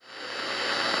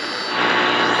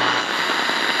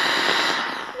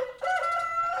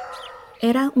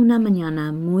Era una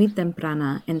mañana muy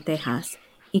temprana en Texas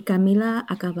y Camila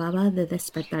acababa de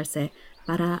despertarse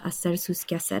para hacer sus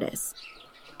quehaceres.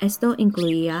 Esto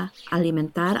incluía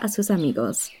alimentar a sus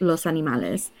amigos, los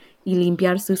animales, y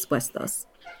limpiar sus puestos.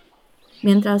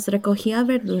 Mientras recogía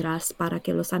verduras para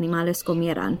que los animales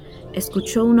comieran,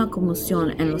 escuchó una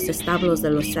conmoción en los establos de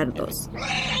los cerdos.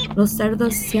 Los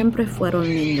cerdos siempre fueron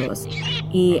lindos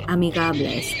y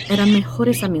amigables, eran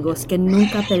mejores amigos que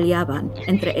nunca peleaban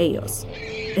entre ellos.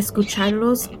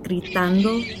 Escucharlos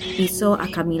gritando hizo a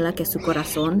Camila que su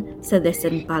corazón se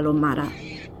desempalomara.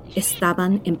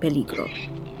 Estaban en peligro.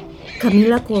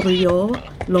 Camila corrió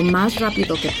lo más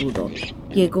rápido que pudo.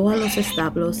 Llegó a los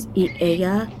establos y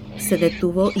ella se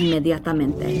detuvo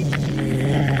inmediatamente.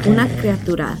 Una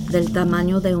criatura del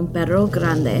tamaño de un perro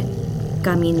grande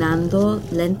caminando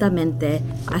lentamente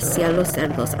hacia los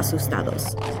cerdos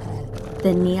asustados.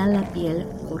 Tenía la piel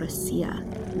corcía,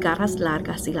 garras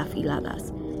largas y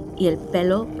afiladas, y el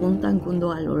pelo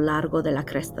puntiagudo a lo largo de la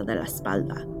cresta de la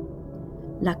espalda.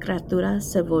 La criatura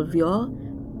se volvió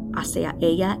hacia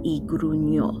ella y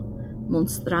gruñó,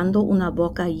 mostrando una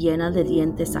boca llena de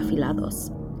dientes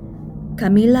afilados.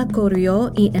 Camila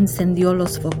corrió y encendió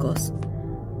los focos.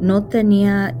 No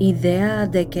tenía idea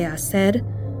de qué hacer,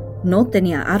 no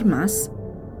tenía armas.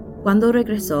 Cuando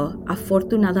regresó,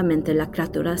 afortunadamente la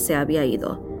criatura se había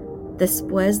ido.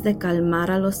 Después de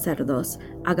calmar a los cerdos,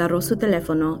 agarró su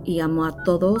teléfono y llamó a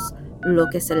todos lo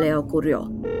que se le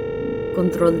ocurrió.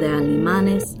 Control de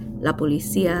animales, la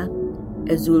policía,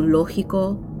 el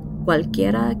zoológico,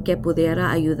 cualquiera que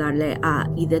pudiera ayudarle a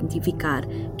identificar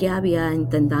qué había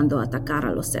intentando atacar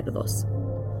a los cerdos.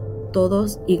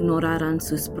 Todos ignoraron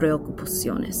sus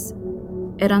preocupaciones.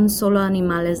 Eran solo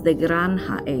animales de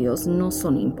granja, ellos no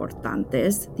son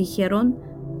importantes, dijeron.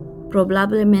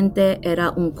 Probablemente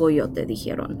era un coyote,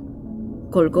 dijeron.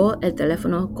 Colgó el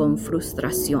teléfono con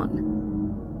frustración.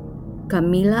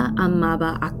 Camila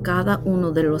amaba a cada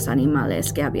uno de los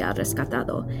animales que había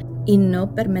rescatado y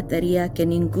no permitiría que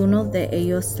ninguno de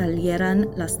ellos salieran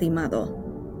lastimado.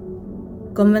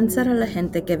 Convencer a la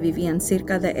gente que vivían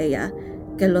cerca de ella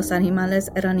que los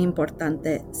animales eran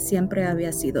importantes siempre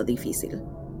había sido difícil.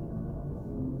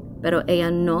 Pero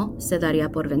ella no se daría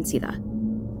por vencida.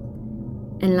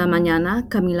 En la mañana,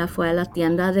 Camila fue a la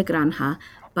tienda de granja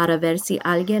para ver si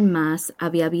alguien más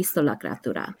había visto la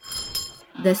criatura.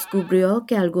 Descubrió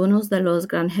que algunos de los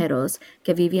granjeros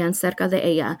que vivían cerca de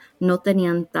ella no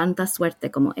tenían tanta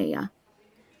suerte como ella.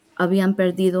 Habían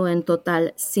perdido en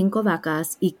total 5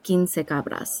 vacas y 15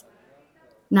 cabras.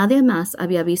 Nadie más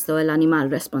había visto el animal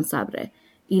responsable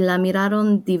y la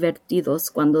miraron divertidos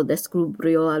cuando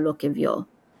descubrió a lo que vio.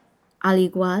 Al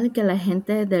igual que la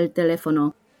gente del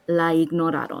teléfono, la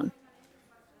ignoraron.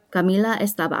 Camila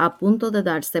estaba a punto de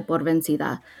darse por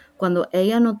vencida cuando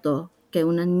ella notó que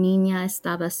una niña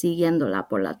estaba siguiéndola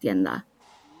por la tienda.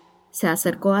 Se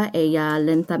acercó a ella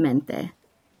lentamente.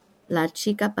 La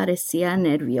chica parecía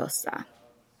nerviosa.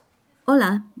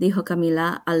 «Hola», dijo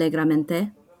Camila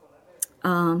alegremente.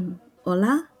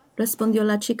 «¿Hola?», respondió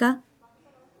la chica.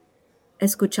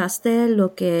 «¿Escuchaste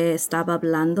lo que estaba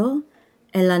hablando?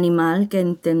 ¿El animal que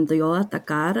intentó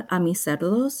atacar a mis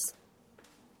cerdos?»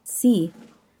 «Sí,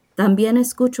 también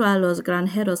escucho a los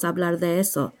granjeros hablar de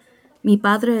eso. Mi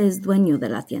padre es dueño de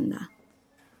la tienda».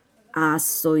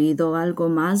 «¿Has oído algo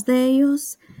más de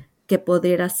ellos? ¿Qué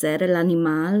podría ser el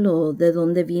animal o de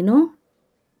dónde vino?»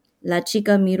 La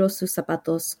chica miró sus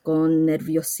zapatos con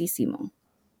nerviosismo.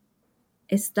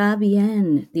 «Está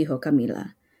bien», dijo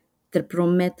Camila. «Te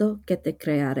prometo que te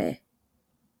creeré».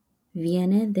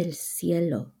 «Viene del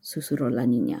cielo», susurró la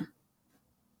niña.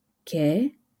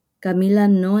 ¿Qué? Camila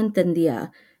no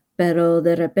entendía, pero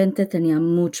de repente tenía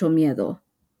mucho miedo.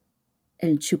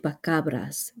 «El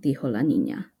chupacabras», dijo la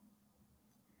niña.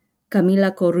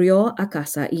 Camila corrió a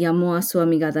casa y llamó a su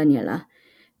amiga Daniela.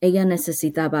 Ella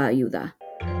necesitaba ayuda.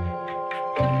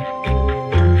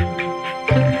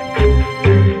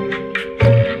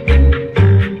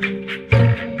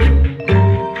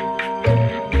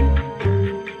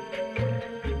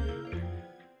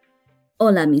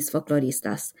 Hola, mis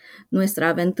folcloristas. Nuestra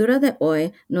aventura de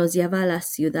hoy nos lleva a la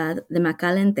ciudad de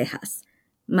McAllen, Texas.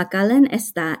 McAllen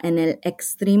está en el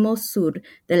extremo sur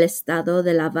del estado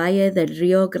de la Valle del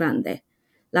Río Grande,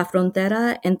 la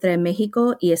frontera entre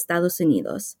México y Estados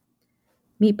Unidos.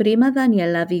 Mi prima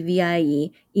Daniela vivía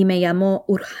allí y me llamó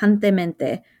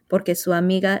urgentemente porque su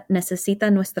amiga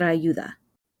necesita nuestra ayuda.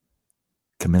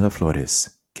 Camila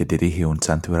Flores, que dirige un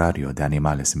santuario de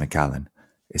animales en McAllen,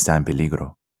 está en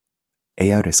peligro.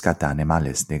 Ella rescata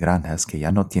animales de granjas que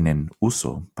ya no tienen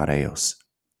uso para ellos.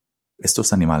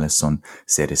 Estos animales son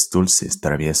seres dulces,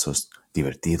 traviesos,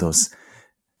 divertidos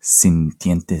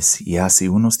sintientes y hace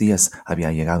unos días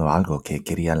había llegado algo que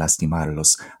quería lastimar a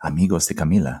los amigos de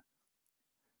Camila.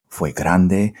 Fue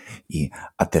grande y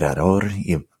aterrador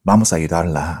y vamos a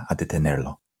ayudarla a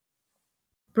detenerlo.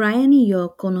 Bryan y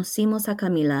yo conocimos a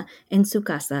Camila en su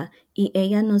casa y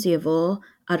ella nos llevó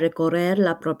a recorrer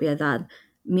la propiedad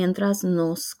mientras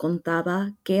nos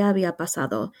contaba qué había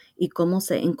pasado y cómo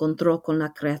se encontró con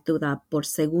la criatura por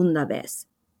segunda vez.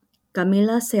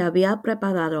 Camila se había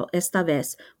preparado esta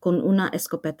vez con una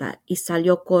escopeta y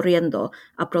salió corriendo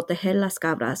a proteger las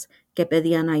cabras que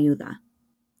pedían ayuda.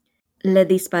 Le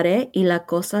disparé y la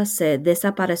cosa se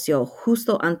desapareció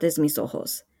justo ante mis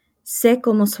ojos. Sé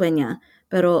cómo sueña,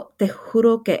 pero te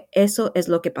juro que eso es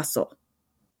lo que pasó.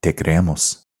 Te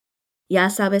creemos. Ya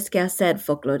sabes qué hacer,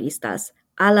 folcloristas.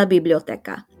 A la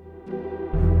biblioteca.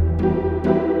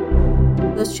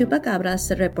 Los chupacabras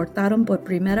se reportaron por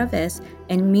primera vez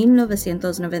en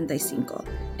 1995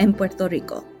 en Puerto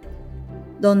Rico,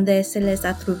 donde se les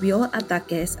atribuyó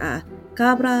ataques a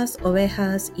cabras,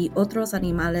 ovejas y otros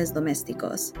animales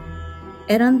domésticos.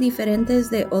 Eran diferentes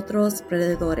de otros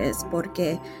predadores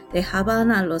porque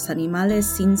dejaban a los animales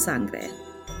sin sangre.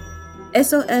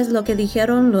 Eso es lo que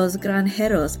dijeron los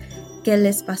granjeros que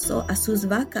les pasó a sus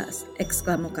vacas,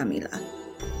 exclamó Camila.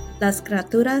 Las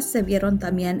criaturas se vieron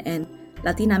también en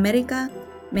Latinoamérica,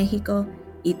 México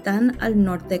y tan al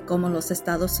norte como los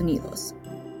Estados Unidos.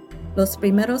 Los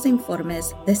primeros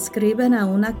informes describen a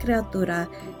una criatura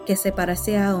que se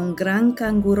parecía a un gran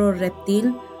canguro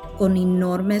reptil con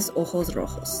enormes ojos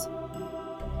rojos.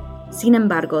 Sin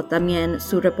embargo, también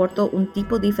se reportó un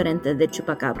tipo diferente de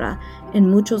chupacabra en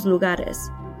muchos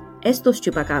lugares. Estos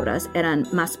chupacabras eran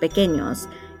más pequeños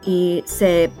y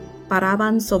se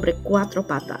paraban sobre 4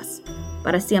 patas.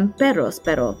 Parecían perros,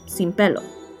 pero sin pelo.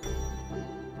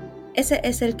 Ese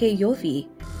es el que yo vi.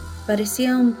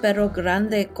 Parecía un perro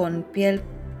grande con piel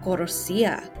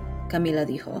corrosiva, Camila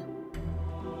dijo.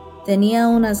 Tenía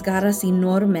unas garras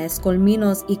enormes,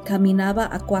 colmillos y caminaba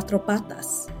a 4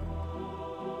 patas.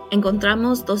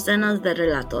 Encontramos docenas de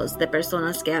relatos de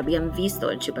personas que habían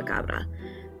visto el chupacabra,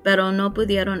 pero no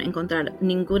pudieron encontrar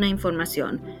ninguna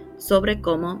información sobre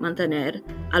cómo mantener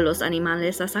a los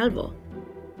animales a salvo.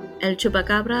 El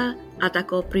chupacabra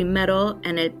atacó primero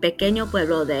en el pequeño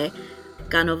pueblo de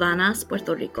Canovanas,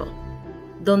 Puerto Rico,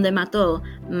 donde mató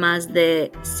más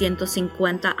de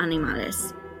 150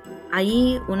 animales.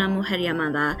 Allí una mujer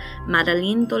llamada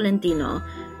Madeline Tolentino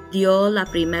dio la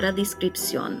primera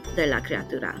descripción de la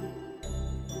criatura.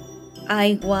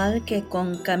 Al igual que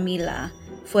con Camila,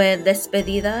 fue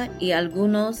despedida y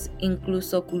algunos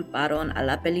incluso culparon a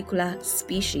la película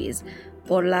Species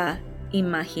por la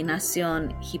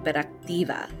imaginación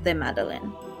hiperactiva de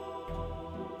Madeline.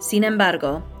 Sin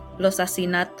embargo, los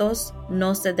asesinatos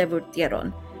no se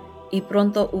divirtieron y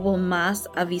pronto hubo más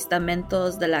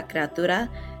avistamientos de la criatura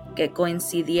que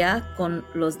coincidía con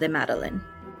los de Madeline.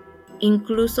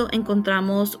 Incluso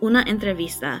encontramos una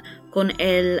entrevista con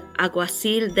el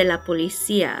alguacil de la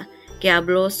policía que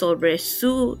habló sobre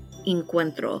su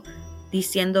encuentro,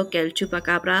 diciendo que el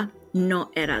chupacabra no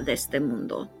era de este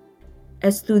mundo.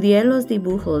 Estudié los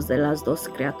dibujos de las 2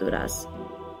 criaturas.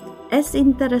 Es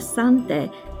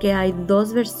interesante que hay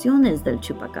 2 versiones del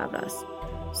chupacabras.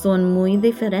 Son muy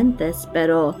diferentes,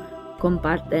 pero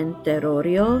comparten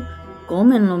territorio,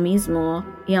 comen lo mismo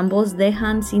y ambos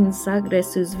dejan sin sangre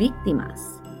sus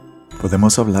víctimas.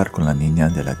 ¿Podemos hablar con la niña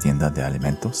de la tienda de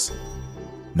alimentos?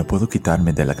 No puedo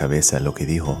quitarme de la cabeza lo que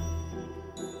dijo.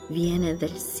 Viene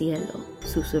del cielo,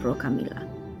 susurró Camila.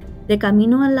 De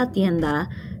camino a la tienda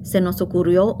se nos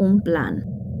ocurrió un plan.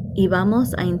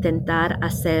 Íbamos a intentar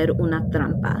hacer una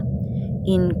trampa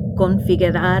y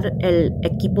configurar el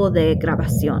equipo de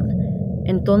grabación.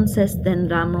 Entonces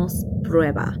tendremos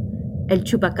prueba. El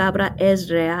chupacabra es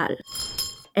real.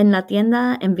 En la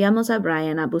tienda enviamos a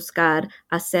Bryan a buscar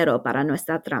acero para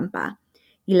nuestra trampa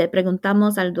y le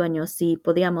preguntamos al dueño si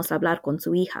podíamos hablar con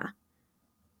su hija.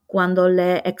 Cuando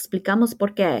le explicamos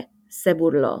por qué, se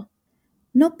burló.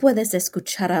 No puedes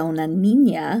escuchar a una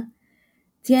niña.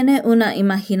 Tiene una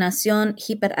imaginación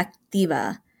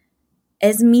hiperactiva.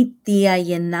 Es mi tía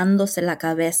llenándose la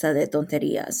cabeza de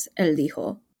tonterías, él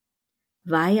dijo.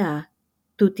 Vaya,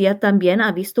 ¿tu tía también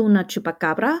ha visto una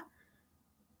chupacabra?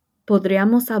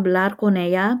 ¿Podríamos hablar con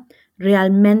ella?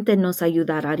 Realmente nos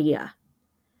ayudaría.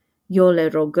 Yo le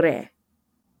rogué.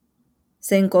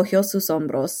 Se encogió sus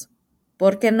hombros.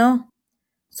 ¿Por qué no?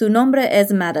 Su nombre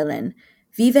es Madeline.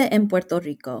 Vive en Puerto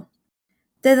Rico.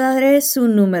 Te daré su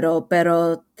número,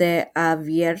 pero te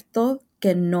advierto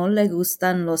que no le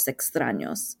gustan los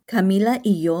extraños. Camila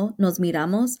y yo nos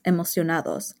miramos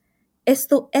emocionados.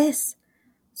 Esto es.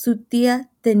 Su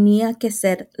tía tenía que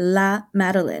ser la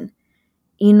Madeline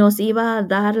y nos iba a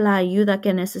dar la ayuda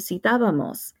que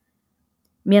necesitábamos.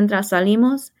 Mientras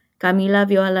salimos, Camila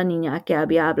vio a la niña que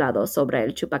había hablado sobre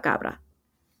el chupacabra.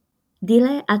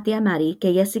 Dile a tía Mary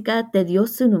que Jessica te dio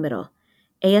su número.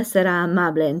 Ella será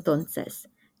amable entonces,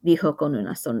 dijo con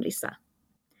una sonrisa.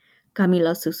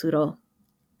 Camila susurró,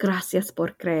 gracias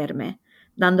por creerme,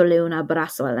 dándole un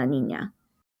abrazo a la niña.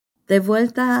 De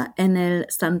vuelta en el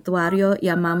santuario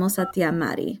llamamos a tía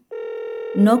Mary.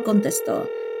 No contestó,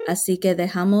 así que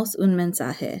dejamos un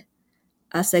mensaje,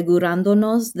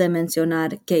 asegurándonos de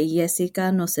mencionar que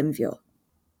Jessica nos envió.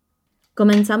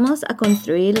 Comenzamos a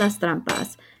construir las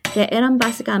trampas, que eran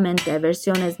básicamente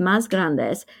versiones más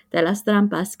grandes de las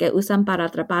trampas que usan para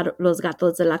atrapar los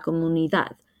gatos de la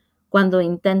comunidad cuando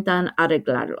intentan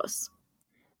arreglarlos.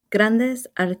 Grandes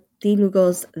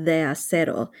artílugos de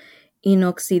acero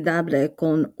inoxidable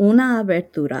con una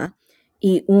abertura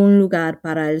y un lugar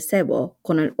para el cebo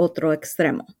con el otro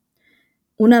extremo.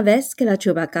 Una vez que la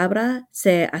chupacabra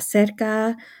se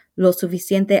acerca lo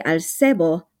suficiente al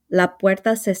cebo, la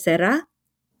puerta se cerrará,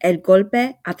 el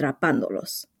golpe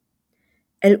atrapándolos.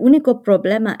 El único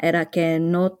problema era que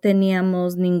no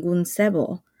teníamos ningún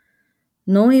cebo.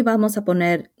 No íbamos a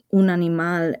poner un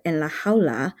animal en la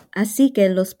jaula, así que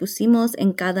los pusimos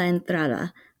en cada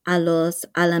entrada a los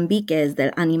alambiques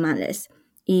de animales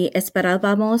y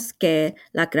esperábamos que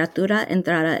la criatura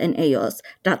entrara en ellos,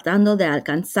 tratando de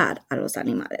alcanzar a los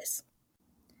animales.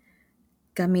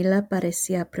 Camila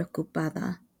parecía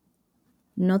preocupada.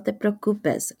 No te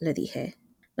preocupes, le dije.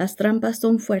 Las trampas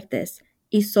son fuertes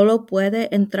y solo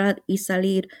puede entrar y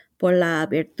salir por la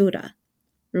abertura.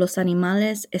 Los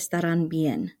animales estarán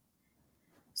bien.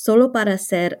 Solo para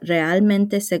ser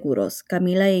realmente seguros,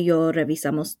 Camila y yo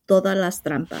revisamos todas las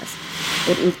trampas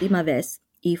por última vez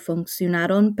y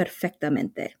funcionaron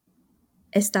perfectamente.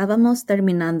 Estábamos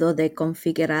terminando de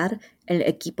configurar el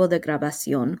equipo de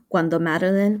grabación cuando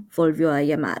Madeline volvió a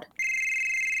llamar.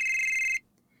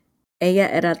 Ella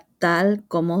era tal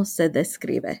como se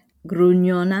describe,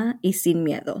 gruñona y sin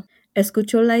miedo.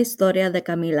 Escuchó la historia de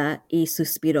Camila y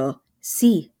suspiró.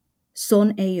 Sí,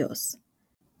 son ellos.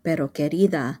 Pero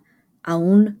querida,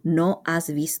 aún no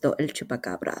has visto el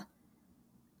chupacabra.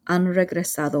 Han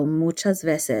regresado muchas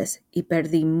veces y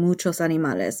perdí muchos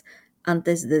animales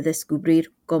antes de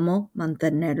descubrir cómo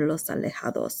mantenerlos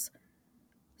alejados.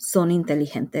 Son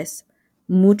inteligentes,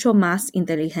 mucho más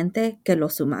inteligentes que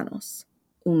los humanos.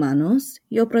 ¿Humanos?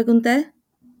 Yo pregunté.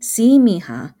 Sí,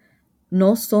 mija,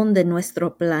 no son de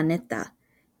nuestro planeta.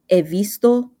 He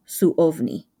visto su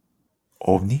ovni.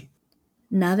 ¿OVNI?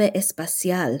 Nave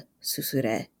espacial,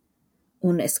 susurré.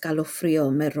 Un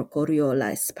escalofrío me recorrió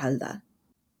la espalda.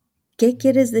 ¿Qué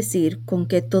quieres decir con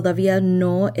que todavía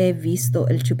no he visto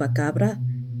el chupacabra?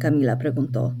 Camila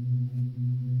preguntó.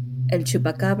 El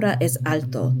chupacabra es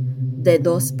alto, de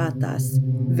 2 patas,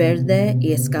 verde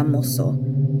y escamoso,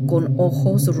 con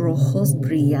ojos rojos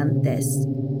brillantes.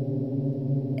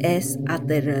 Es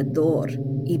aterrador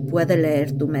y puede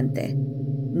leer tu mente.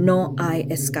 No hay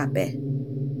escape.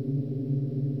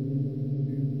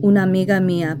 Una amiga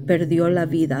mía perdió la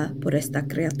vida por esta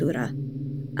criatura.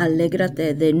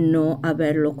 Alégrate de no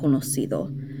haberlo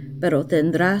conocido, pero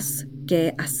tendrás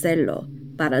que hacerlo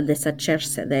para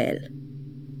deshacerse de él.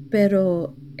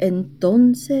 Pero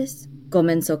entonces,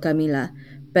 comenzó Camila,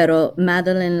 pero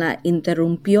Madeline la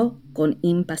interrumpió con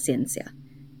impaciencia.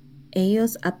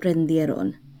 Ellos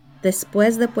aprendieron.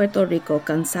 Después de Puerto Rico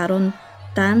causaron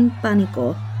tan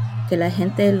pánico que la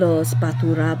gente los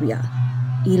paturaba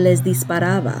y les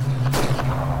disparaba.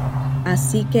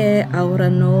 Así que ahora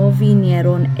no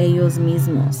vinieron ellos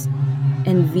mismos.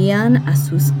 Envían a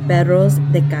sus perros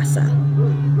de caza.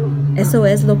 Eso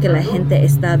es lo que la gente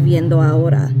está viendo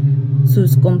ahora.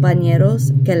 Sus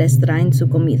compañeros que les traen su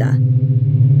comida.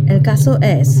 El caso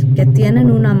es que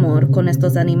tienen un amor con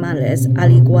estos animales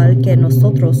al igual que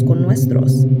nosotros con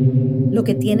nuestros. Lo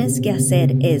que tienes que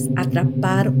hacer es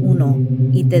atrapar uno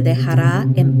y te dejará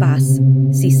en paz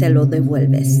si se lo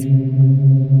devuelves.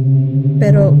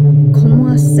 Pero, ¿cómo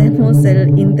hacemos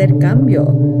el intercambio?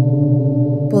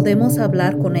 ¿Podemos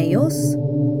hablar con ellos?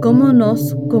 ¿Cómo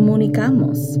nos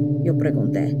comunicamos? Yo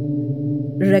pregunté.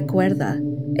 Recuerda,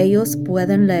 ellos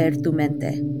pueden leer tu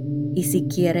mente. Y si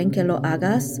quieren que lo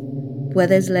hagas,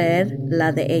 puedes leer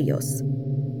la de ellos.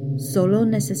 Solo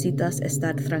necesitas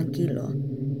estar tranquilo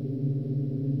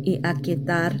y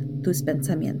aquietar tus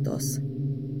pensamientos.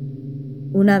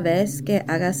 Una vez que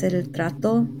hagas el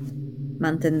trato,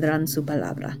 mantendrán su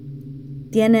palabra.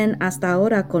 Tienen hasta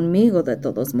ahora conmigo de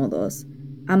todos modos.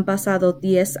 Han pasado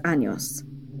 10 años.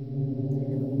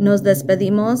 Nos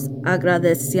despedimos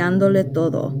agradeciéndole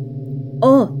todo.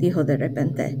 Oh, dijo de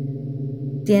repente,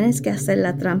 tienes que hacer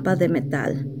la trampa de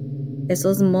metal.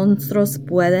 Esos monstruos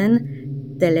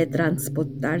pueden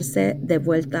teletransportarse de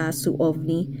vuelta a su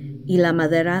ovni y la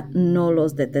madera no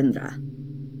los detendrá.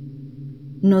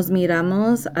 Nos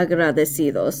miramos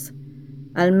agradecidos.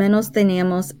 Al menos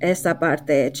teníamos esa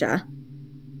parte hecha.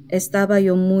 Estaba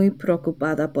yo muy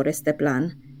preocupada por este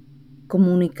plan.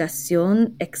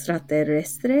 ¿Comunicación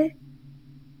extraterrestre?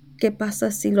 ¿Qué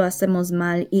pasa si lo hacemos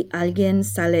mal y alguien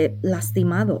sale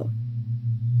lastimado?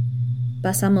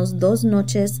 Pasamos 2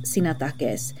 noches sin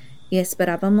ataques y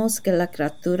esperábamos que la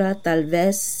criatura tal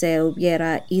vez se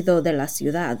hubiera ido de la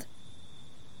ciudad.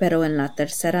 Pero en la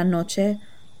tercera noche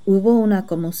hubo una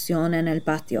conmoción en el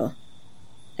patio.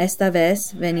 Esta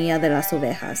vez venía de las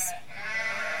ovejas.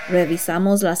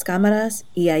 Revisamos las cámaras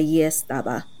y allí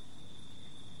estaba,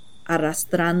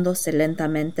 arrastrándose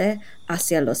lentamente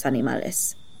hacia los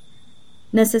animales.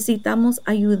 Necesitamos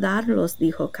ayudarlos,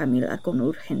 dijo Camila con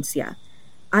urgencia.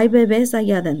 Hay bebés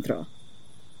allá adentro.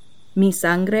 Mi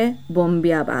sangre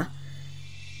bombeaba.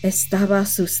 Estaba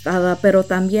asustada, pero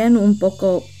también un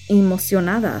poco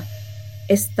emocionada.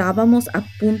 Estábamos a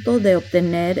punto de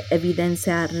obtener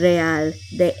evidencia real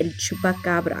de el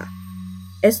Chupacabra.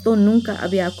 Esto nunca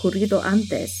había ocurrido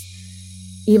antes.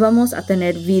 Íbamos a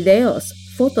tener videos,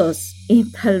 fotos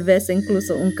y tal vez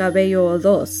incluso un cabello o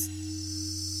 2.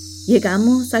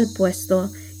 Llegamos al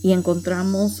puesto y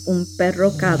encontramos un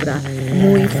perro cabra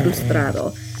muy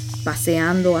frustrado,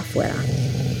 paseando afuera.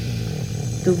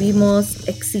 Tuvimos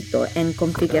éxito en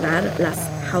configurar las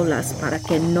jaulas para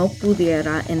que no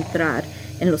pudiera entrar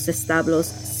en los establos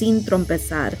sin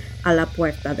tropezar a la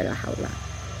puerta de la jaula.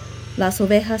 Las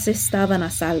ovejas estaban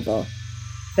a salvo,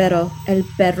 pero el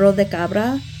perro de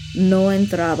cabra no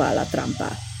entraba a la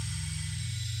trampa.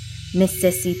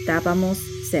 Necesitábamos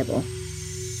cebo.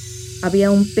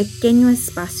 Había un pequeño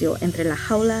espacio entre la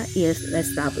jaula y el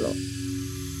establo.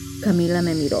 Camila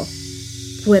me miró.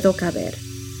 Puedo caber.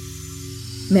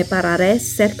 Me pararé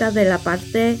cerca de la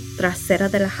parte trasera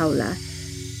de la jaula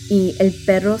y el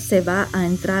perro se va a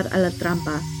entrar a la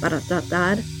trampa para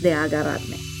tratar de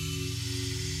agarrarme.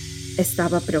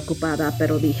 Estaba preocupada,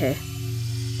 pero dije,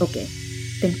 ok,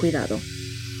 ten cuidado.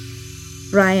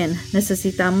 Bryan,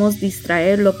 necesitamos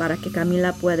distraerlo para que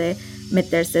Camila pueda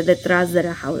meterse detrás de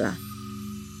la jaula.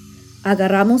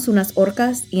 Agarramos unas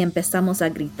horcas y empezamos a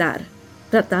gritar,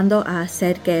 tratando de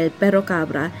hacer que el perro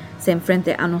cabra se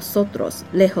enfrente a nosotros,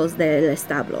 lejos del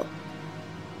establo.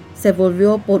 Se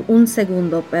volvió por un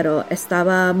segundo, pero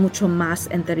estaba mucho más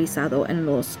enterrizado en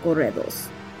los corredores.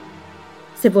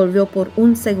 Se volvió por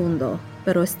un segundo,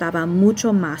 pero estaba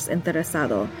mucho más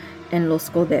interesado en los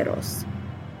coderos.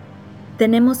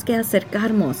 Tenemos que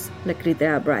acercarnos, le grité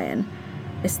a Bryan.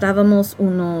 Estábamos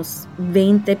unos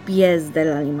 20 pies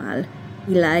del animal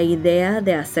y la idea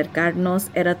de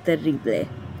acercarnos era terrible.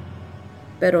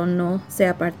 Pero no se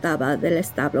apartaba del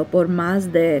establo por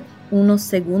más de unos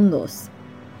segundos.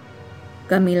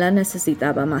 Camila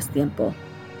necesitaba más tiempo.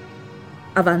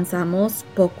 Avanzamos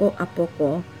poco a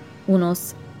poco,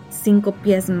 unos 5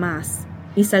 pies más,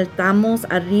 y saltamos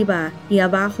arriba y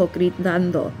abajo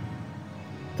gritando.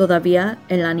 Todavía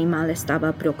el animal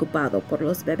estaba preocupado por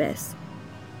los bebés.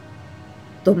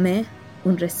 Tomé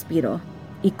un respiro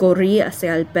y corrí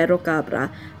hacia el perro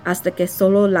cabra hasta que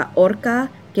solo la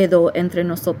horca quedó entre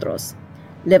nosotros.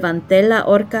 Levanté la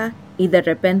horca y de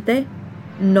repente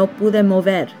no pude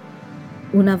mover.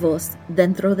 Una voz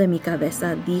dentro de mi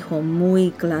cabeza dijo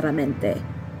muy claramente,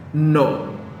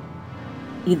 ¡No!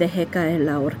 Y dejé caer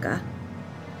la horca.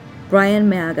 Bryan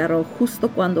me agarró justo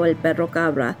cuando el perro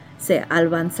cabra se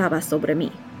abalanzaba sobre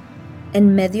mí.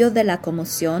 En medio de la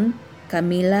conmoción,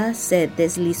 Camila se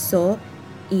deslizó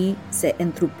y se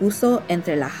interpuso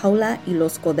entre la jaula y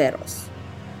los coderos,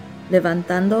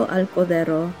 levantando al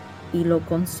codero y lo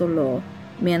consoló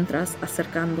mientras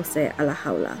acercándose a la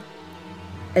jaula.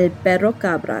 El perro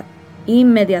cabra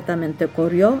inmediatamente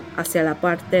corrió hacia la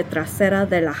parte trasera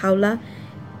de la jaula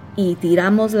y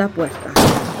tiramos la puerta.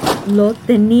 Lo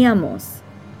teníamos.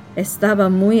 Estaba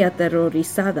muy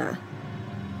aterrorizada.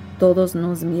 Todos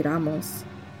nos miramos.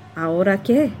 ¿Ahora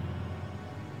qué?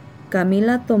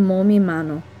 Camila tomó mi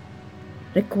mano.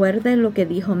 Recuerde lo que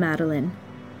dijo Madeline.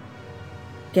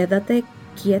 Quédate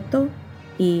quieto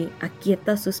y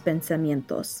aquieta sus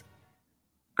pensamientos.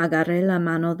 Agarré la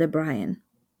mano de Bryan.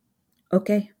 Ok.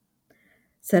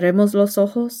 Cerremos los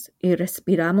ojos y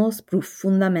respiramos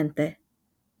profundamente.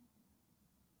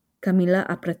 Camila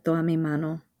apretó a mi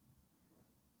mano.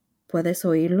 ¿Puedes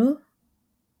oírlo?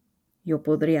 Yo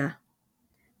podría.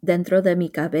 Dentro de mi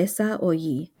cabeza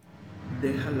oí.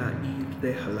 Déjala ir,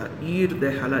 déjala ir,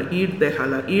 déjala ir,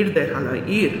 déjala ir, déjala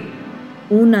ir.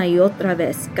 Una y otra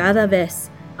vez, cada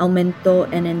vez aumentó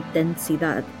en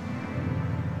intensidad.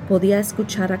 Podía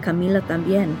escuchar a Camila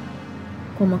también,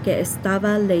 como que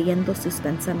estaba leyendo sus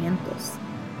pensamientos.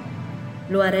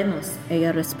 Lo haremos,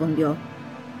 ella respondió,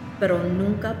 pero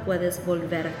nunca puedes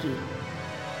volver aquí.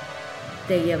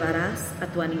 Te llevarás a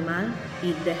tu animal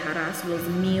y dejarás los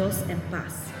míos en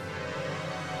paz.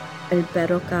 El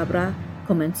perro cabra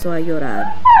comenzó a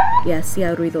llorar y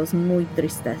hacía ruidos muy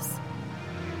tristes.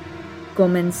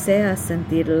 Comencé a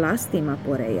sentir lástima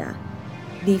por ella.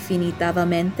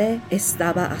 Definitivamente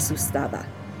estaba asustada.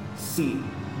 Sí,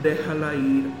 déjala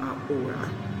ir ahora,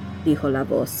 dijo la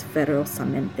voz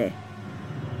ferozmente.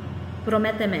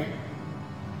 Prométeme,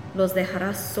 los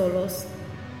dejarás solos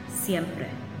siempre.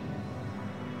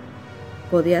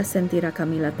 Podía sentir a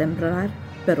Camila temblar,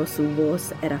 pero su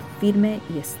voz era firme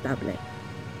y estable.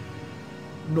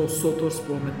 Nosotros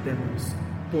prometemos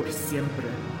por siempre.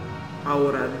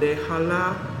 Ahora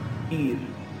déjala ir.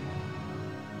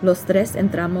 Los tres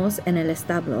entramos en el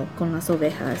establo con las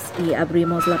ovejas y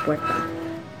abrimos la puerta.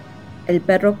 El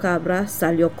perro cabra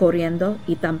salió corriendo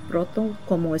y tan pronto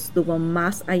como estuvo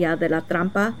más allá de la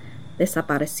trampa,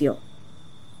 desapareció.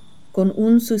 Con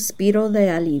un suspiro de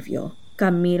alivio,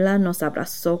 Camila nos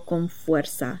abrazó con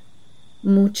fuerza.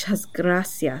 Muchas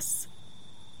gracias.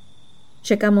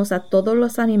 Checamos a todos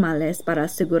los animales para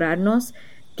asegurarnos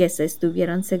que se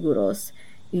estuvieran seguros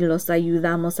y los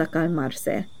ayudamos a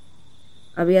calmarse.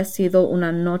 Había sido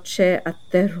una noche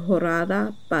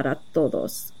aterradora para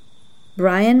todos.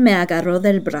 Bryan me agarró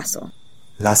del brazo.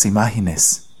 Las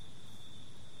imágenes.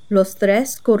 Los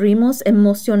tres corrimos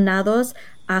emocionados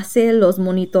hacia los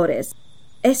monitores.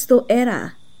 Esto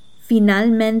era,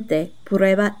 finalmente,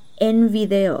 prueba en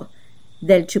video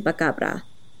del chupacabra,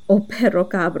 o perro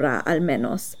cabra al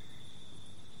menos.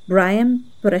 Bryan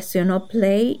presionó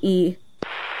play y...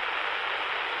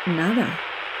 nada.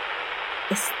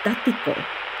 Estático.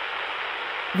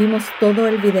 Vimos todo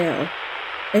el video.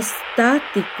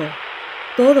 Estático.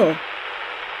 Todo.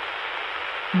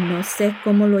 No sé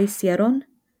cómo lo hicieron,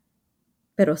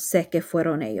 pero sé que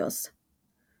fueron ellos.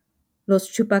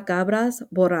 Los chupacabras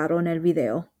borraron el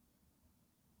video.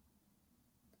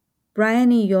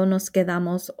 Bryan y yo nos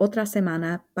quedamos otra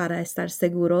semana para estar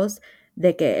seguros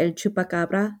de que el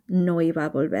chupacabra no iba a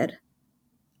volver.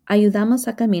 Ayudamos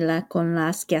a Camila con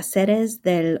las quehaceres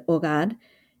del hogar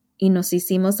y nos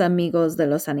hicimos amigos de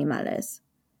los animales.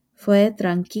 Fue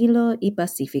tranquilo y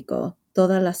pacífico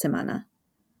toda la semana.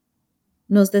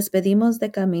 Nos despedimos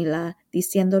de Camila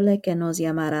diciéndole que nos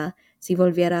llamara si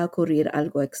volviera a ocurrir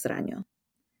algo extraño.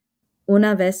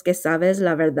 Una vez que sabes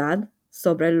la verdad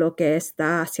sobre lo que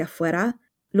está hacia afuera,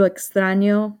 lo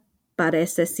extraño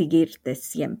parece seguirte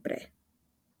siempre.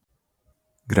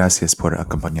 Gracias por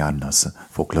acompañarnos,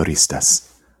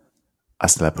 folcloristas.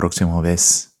 Hasta la próxima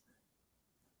vez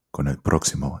con el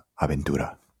próximo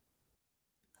aventura.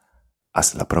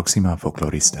 Hasta la próxima,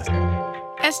 folcloristas.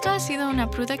 Esto ha sido una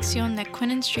producción de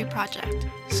Queen Street Project.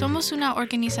 Somos una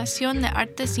organización de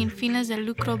arte sin fines de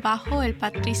lucro bajo el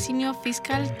patrocinio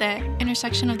fiscal de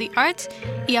Intersection of the Arts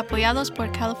y apoyados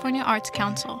por California Arts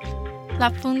Council,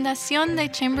 la fundación de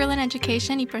Chamberlin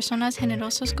Education y personas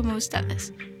generosas como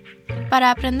ustedes.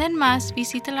 Para aprender más,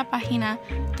 visite la página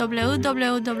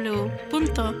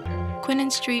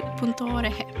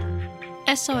www.quinanstreet.org.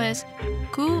 Eso es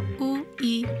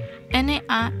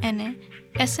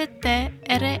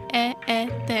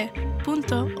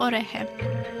QUINANSTREET.org.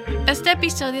 Este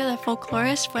episodio de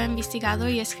Folklorists fue investigado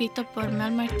y escrito por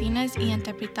Mel Martínez y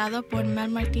interpretado por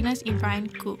Mel Martínez y Bryan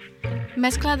Q.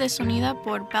 Mezcla de sonido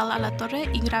por Belle Alatorre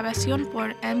y grabación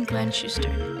por M. Glenn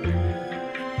Schuster.